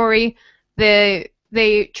the story, they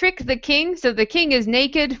trick the king, so the king is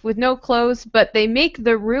naked with no clothes, but they make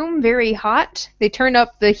the room very hot. They turn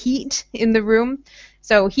up the heat in the room,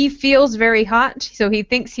 so he feels very hot, so he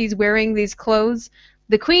thinks he's wearing these clothes.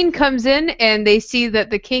 The queen comes in, and they see that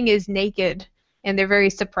the king is naked, and they're very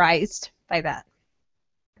surprised by that.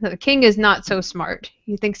 So the king is not so smart.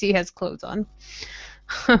 He thinks he has clothes on.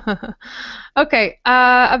 Okay,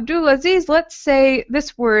 Abdulaziz, let's say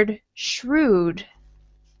this word, shrewd.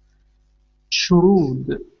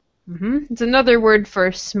 Shrewd. It's another word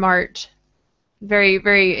for smart. Very,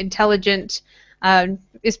 very intelligent,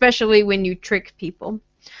 especially when you trick people.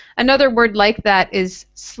 Another word like that is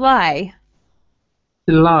sly.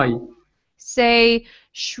 Sly. Say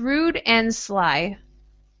shrewd and sly.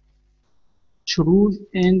 Shrewd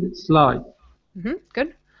and sly.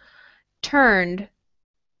 Good. Turned.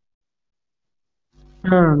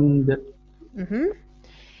 Turned.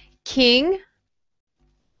 King.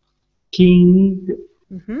 King.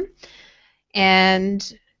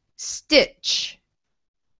 And stitch.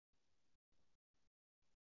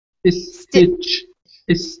 Stitch.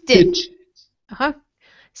 Stitch.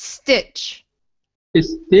 Stitch.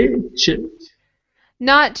 Stitch.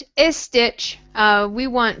 Not a stitch. We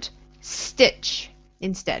want stitch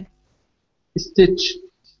instead. Stitch.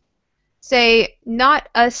 Say not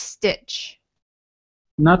a stitch.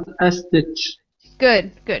 Not a stitch.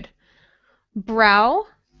 Good, good. Brow.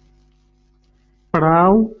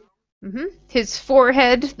 Brow. His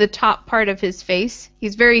forehead, the top part of his face.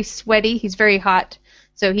 He's very sweaty. He's very hot.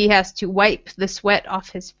 So he has to wipe the sweat off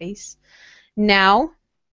his face. Now.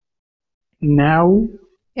 Now.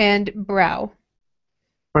 And brow.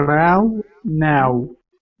 Brow. Now.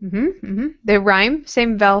 They rhyme.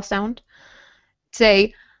 Same vowel sound.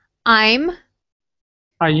 Say, I'm.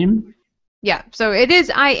 I'm. Yeah, so it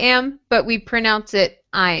is I am, but we pronounce it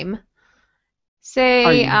I'm.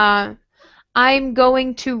 Say, I'm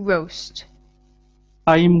going to roast.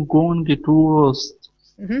 I'm going to roast.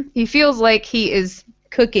 He feels like he is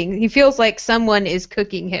cooking. He feels like someone is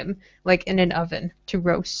cooking him, like in an oven, to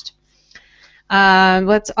roast.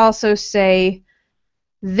 Let's also say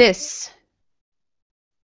this.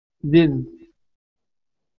 This.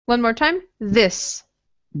 One more time. This.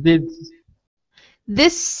 This.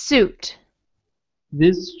 This suit.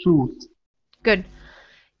 This suit. Good.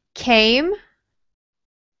 Came.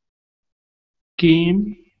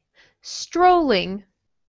 Came. Strolling.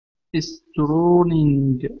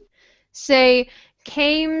 Strolling. Say,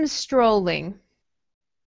 came strolling.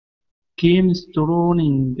 Came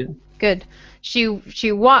strolling. Good.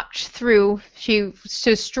 She walked through. To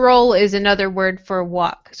stroll is another word for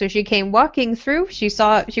walk. So she came walking through. She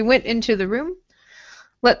went into the room.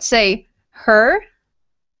 Let's say her.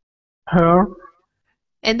 Her.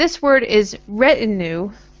 And this word is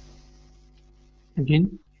retinue.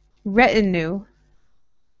 Again. Retinue.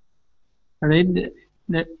 Retinue.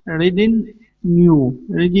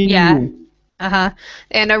 Yeah.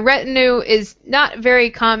 And a retinue is not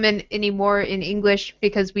very common anymore in English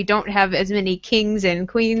because we don't have as many kings and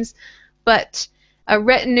queens, but a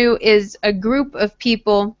retinue is a group of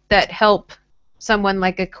people that help someone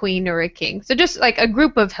like a queen or a king. So just like a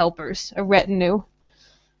group of helpers, a retinue.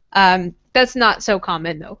 That's not so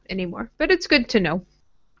common though anymore, but it's good to know.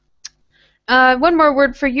 One more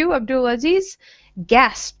word for you, Abdulaziz.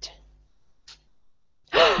 Gasped.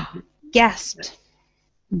 Gasped.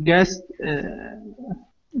 Gasped.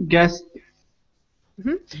 Gasped.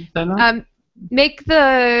 Make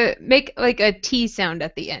like a T sound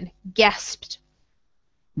at the end. Gasped.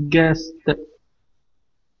 Gasped.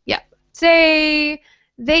 Yeah. Say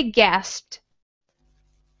they gasped.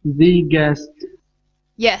 They gasped.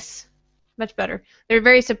 Yes. Much better. They're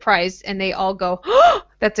very surprised and they all go, "Oh,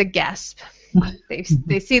 that's a gasp."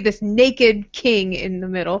 They see this naked king in the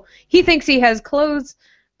middle. He thinks he has clothes,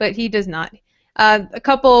 but he does not.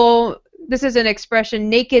 This is an expression,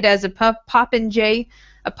 naked as a popinjay.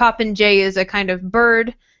 A popinjay is a kind of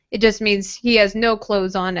bird. It just means he has no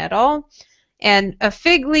clothes on at all. And a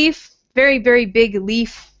fig leaf, very, very big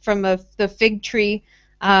leaf from the fig tree.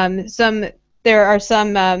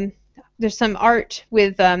 There's some art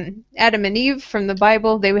with Adam and Eve from the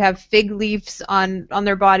Bible. They would have fig leaves on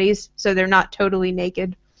their bodies, so they're not totally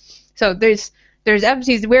naked. So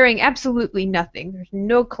he's wearing absolutely nothing. There's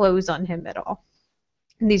no clothes on him at all.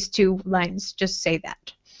 And these two lines just say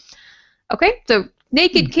that. Okay, so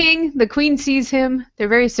naked king, the queen sees him. They're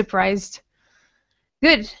very surprised.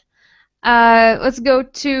 Good. Let's go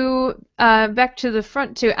to back to the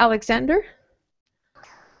front to Alexander.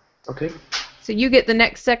 Okay. So you get the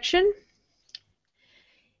next section.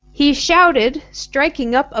 He shouted,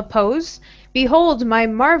 striking up a pose, "Behold my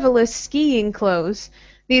marvelous skiing clothes.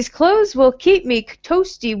 These clothes will keep me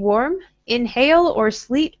toasty warm, in hail or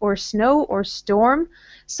sleet or snow or storm."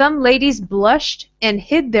 Some ladies blushed and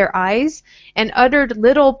hid their eyes, and uttered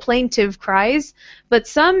little plaintive cries, but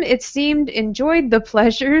some, it seemed, enjoyed the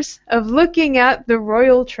pleasures of looking at the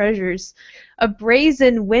royal treasures. A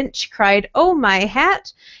brazen wench cried, "Oh, my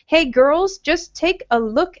hat! Hey, girls, just take a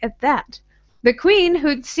look at that!" The queen,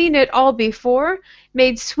 who'd seen it all before,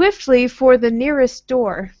 made swiftly for the nearest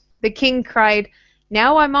door. The king cried,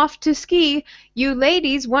 "Now I'm off to ski. You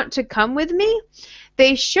ladies want to come with me?"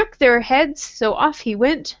 They shook their heads, so off he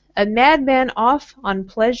went, a madman off on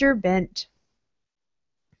pleasure bent.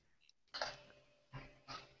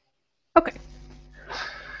 Okay.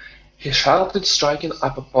 He shouted, striking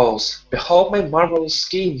up a pose, "Behold my marvelous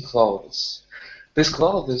skiing clothes. These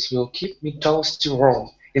clothes will keep me toasty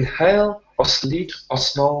warm, in hail, or sleet, or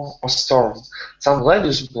snow, or storm." Some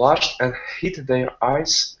ladies blushed and hid their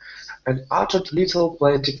eyes, and uttered little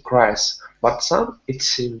plaintive cries, but some, it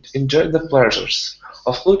seemed, enjoyed the pleasures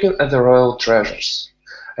of looking at the royal treasures.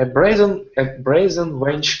 A brazen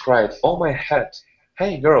wench cried, "Oh, my head!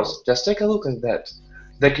 Hey, girls, just take a look at that!"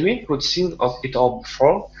 The queen, who'd seen it all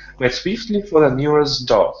before, made swiftly for the nearest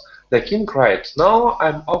door. The king cried, "Now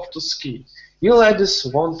I'm off to ski. You ladies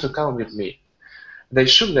want to come with me?" They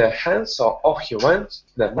shook their hands, so off he went,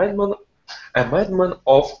 a madman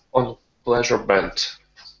off on pleasure band.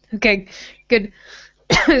 Okay, good.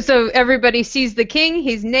 So everybody sees the king.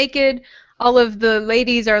 He's naked. All of the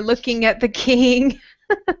ladies are looking at the king.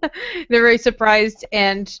 They're very surprised,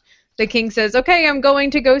 and the king says, "Okay, I'm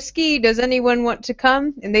going to go ski. Does anyone want to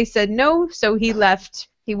come?" And they said no, so he left.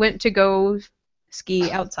 He went to go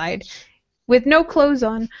ski outside with no clothes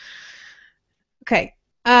on. Okay.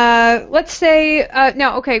 Let's say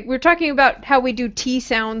now. Okay, we're talking about how we do T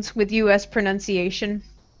sounds with U.S. pronunciation.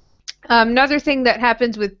 Another thing that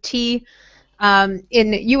happens with T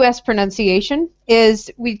in U.S. pronunciation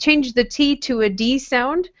is we change the T to a D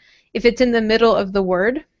sound if it's in the middle of the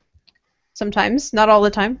word. Sometimes, not all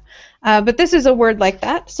the time. But this is a word like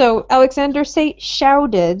that. So, Alexander, say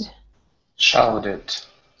shouted. Shouted.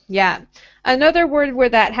 Yeah. Another word where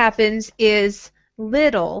that happens is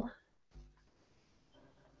little.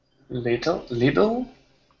 Little?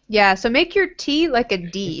 Yeah, so make your T like a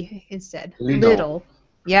D instead. Little.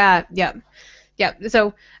 Yeah, yeah, yeah.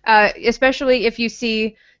 So, especially if you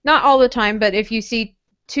see, not all the time, but if you see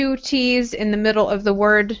two T's in the middle of the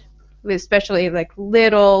word, especially like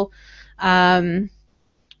little, I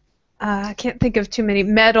can't think of too many,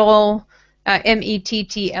 metal, mettle.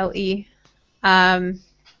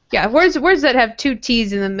 Yeah, words that have two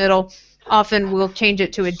T's in the middle often will change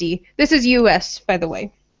it to a D. This is US, by the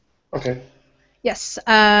way. Okay. Yes,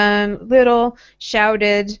 little,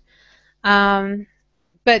 shouted.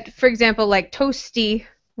 But for example, like toasty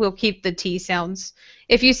will keep the T sounds.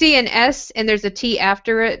 If you see an S and there's a T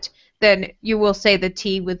after it, then you will say the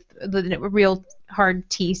T with the real hard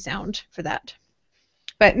T sound for that.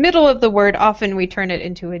 But middle of the word, often we turn it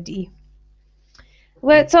into a D.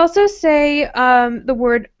 Let's also say the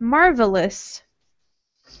word marvelous.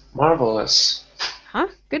 Marvelous. Huh?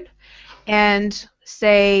 Good. And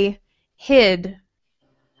say hid.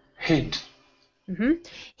 Hid.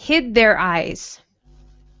 Hid their eyes.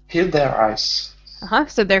 Hid their eyes.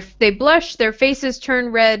 So they blush, their faces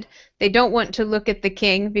turn red. They don't want to look at the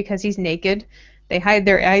king because he's naked. They hide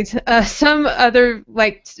their eyes. Some of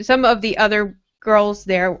the other girls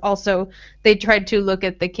there also, they tried to look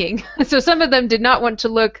at the king. So some of them did not want to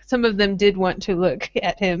look. Some of them did want to look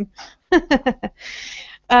at him.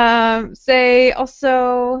 Say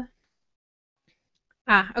also.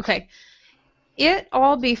 Okay. It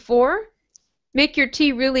all before. Make your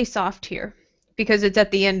T really soft here because it's at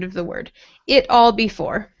the end of the word. It all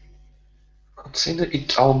before. Consider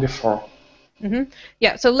it all before.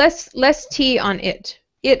 Yeah, so less T on it.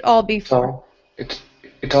 It all before. So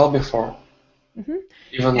it all before.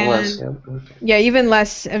 Even less, yeah. Okay. Yeah, even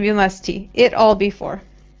less T. It all before.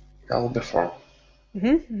 All before.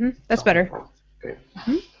 That's all better. Before. Okay.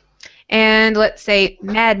 And let's say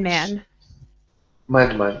madman.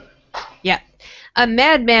 Madman. Yeah. A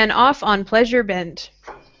madman off on pleasure bent.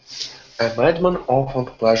 A madman off on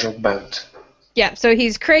pleasure bent. Yeah, so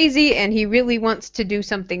he's crazy and he really wants to do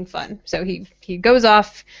something fun. So he goes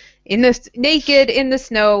off naked in the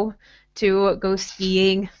snow to go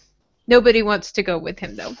skiing. Nobody wants to go with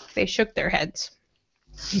him though. They shook their heads.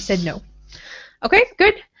 He said no. Okay,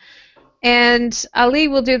 good. And Ali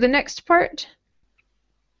will do the next part.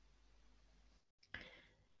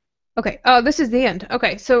 Okay. Oh, this is the end.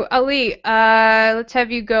 Okay, so Ali, let's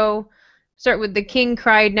have you go. Start with the king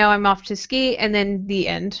cried, now I'm off to ski, and then the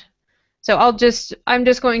end. So I'm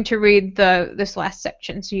just going to read this last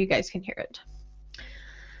section so you guys can hear it.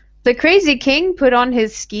 The crazy king put on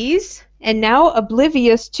his skis, and now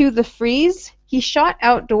oblivious to the freeze, he shot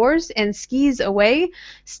outdoors and skis away,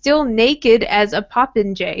 still naked as a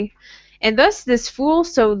popinjay. And thus this fool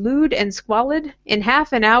so lewd and squalid, in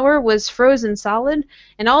half an hour was frozen solid,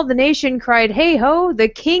 and all the nation cried, hey ho, the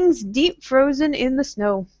king's deep frozen in the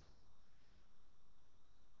snow.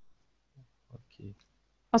 Okay.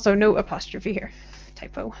 Also, no apostrophe here.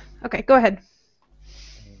 Typo. Okay, go ahead.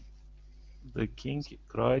 The king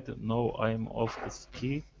cried, now I'm off to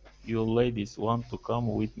ski. You ladies want to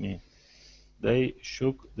come with me. They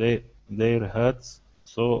shook their heads,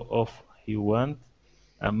 so off he went,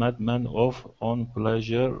 a madman off on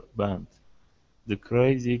pleasure bent. The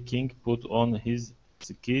crazy king put on his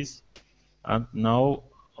skis, and now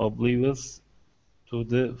oblivious to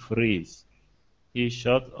the freeze, he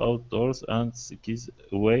shot outdoors and skis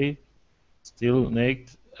away, still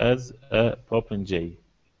naked as a popinjay.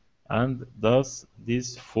 And thus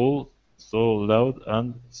this fool, so loud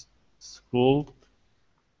and squalled,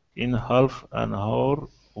 in half an hour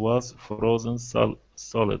was frozen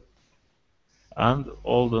solid. And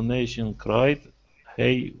all the nation cried,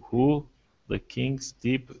 hey ho, the king's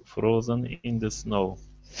deep frozen in the snow.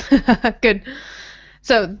 Good.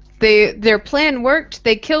 So their plan worked.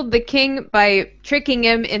 They killed the king by tricking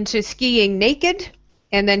him into skiing naked.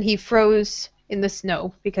 and then he froze in the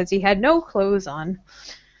snow because he had no clothes on.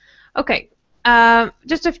 Okay,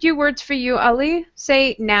 just a few words for you, Ali.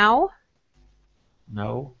 Say now,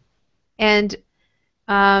 Now, and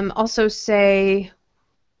also say,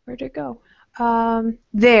 where'd it go?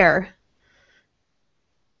 There.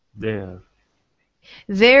 there,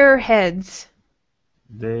 Their heads.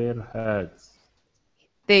 their heads.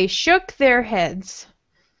 They shook their heads.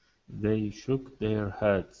 They shook their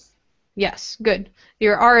heads. Yes, good.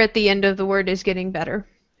 Your R at the end of the word is getting better.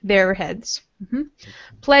 Their heads.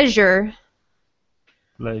 Pleasure.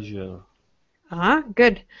 Pleasure.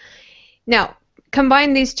 Good. Now,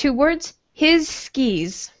 combine these two words. His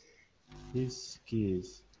skis. His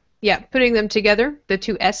skis. Yeah, putting them together, the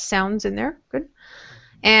two S sounds in there. Good.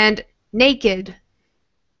 And naked.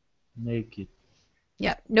 Naked.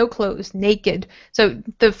 Yeah, no clothes. Naked. So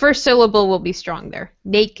the first syllable will be strong there.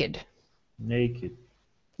 Naked. Naked.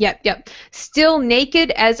 Yep. Still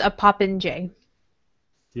naked as a popinjay.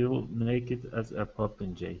 Still naked as a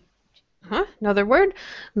popinjay. Another word.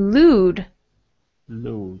 Lewd.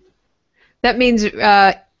 Lewd. That means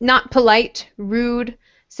not polite, rude,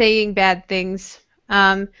 saying bad things.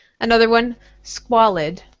 Another one.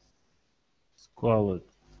 Squalid. Squalid.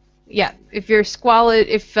 Yeah, if you're squalid,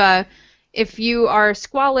 if you are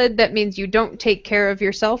squalid, that means you don't take care of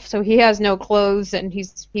yourself. So he has no clothes and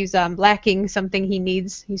he's lacking something he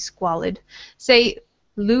needs. He's squalid. Say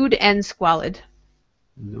lewd and squalid.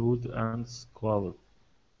 Lewd and squalid.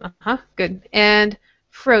 Good. And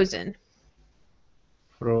frozen.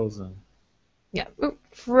 Frozen. Yeah. Ooh,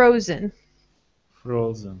 frozen.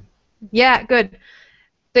 Frozen. Yeah, good.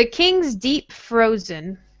 The king's deep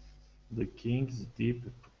frozen. The king's deep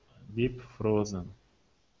frozen.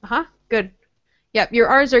 Good. Yep, your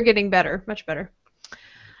R's are getting better, much better.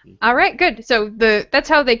 All right, good. So that's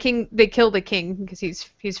how they kill the king because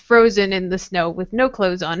he's frozen in the snow with no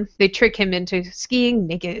clothes on. They trick him into skiing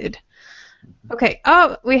naked. Okay.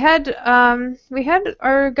 Oh, we had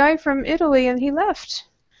our guy from Italy and he left.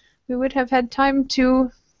 We would have had time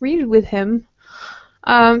to read with him.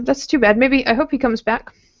 That's too bad. Maybe I hope he comes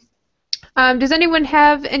back. Does anyone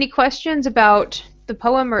have any questions about the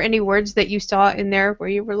poem or any words that you saw in there where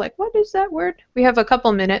you were like, what is that word? We have a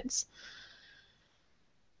couple minutes.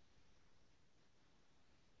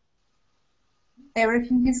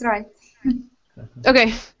 Everything is right.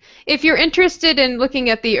 Okay. If you're interested in looking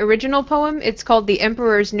at the original poem, it's called The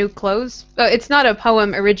Emperor's New Clothes. It's not a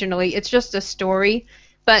poem originally, it's just a story.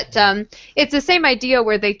 But it's the same idea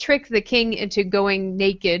where they trick the king into going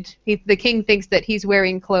naked. The king thinks that he's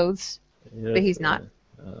wearing clothes, Yes, but he's not.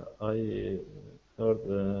 I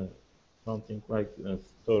heard something like a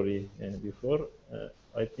story before.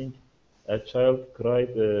 I think a child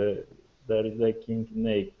cried, there is a king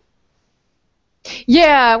naked.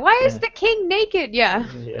 Yeah, why is the king naked? Yeah.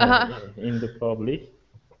 In the public.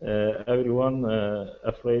 Everyone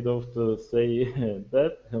afraid of to say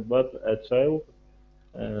that, but a child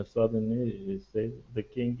suddenly says the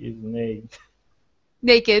king is naked.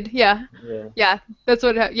 Naked, yeah. Yeah, that's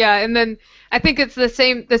what. Yeah, and then I think it's the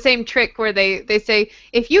same trick where they say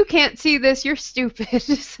if you can't see this, you're stupid.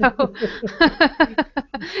 So,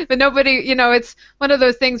 but nobody, it's one of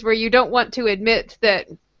those things where you don't want to admit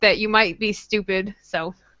that you might be stupid.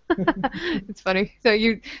 So it's funny. So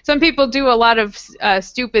some people do a lot of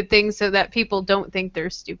stupid things so that people don't think they're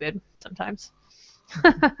stupid sometimes.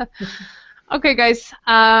 Okay, guys,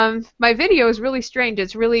 my video is really strange.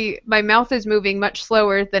 It's really, my mouth is moving much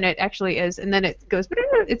slower than it actually is, and then it goes,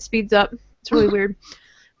 it speeds up. It's really weird.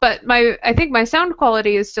 But I think my sound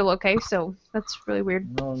quality is still okay, so that's really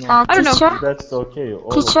weird. No, I don't know. That's okay.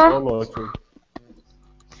 Teacher? All okay.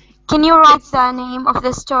 Can you write the name of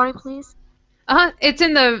the story, please? It's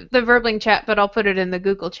in the Verbling chat, but I'll put it in the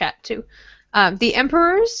Google chat too. The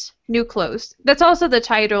Emperor's New Clothes. That's also the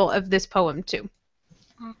title of this poem too.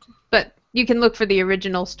 Okay. But you can look for the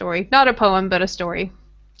original story. Not a poem, but a story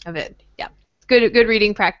of it. Yeah. Good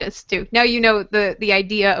reading practice too. Now you know the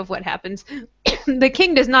idea of what happens. The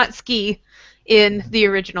king does not ski in the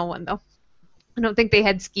original one though. I don't think they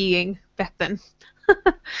had skiing back then.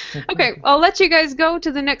 Okay, I'll let you guys go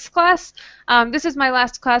to the next class. This is my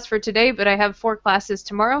last class for today, but I have 4 classes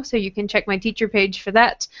tomorrow, so you can check my teacher page for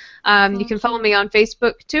that. You can follow me on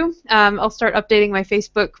Facebook too. I'll start updating my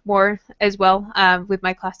Facebook more as well with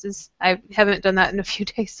my classes. I haven't done that in a few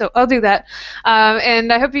days, so I'll do that.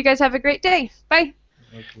 And I hope you guys have a great day. Bye.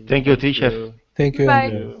 Okay, Thank you, teacher. Thank you, Bye.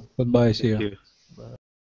 Andrew. Goodbye. See you. Thank you.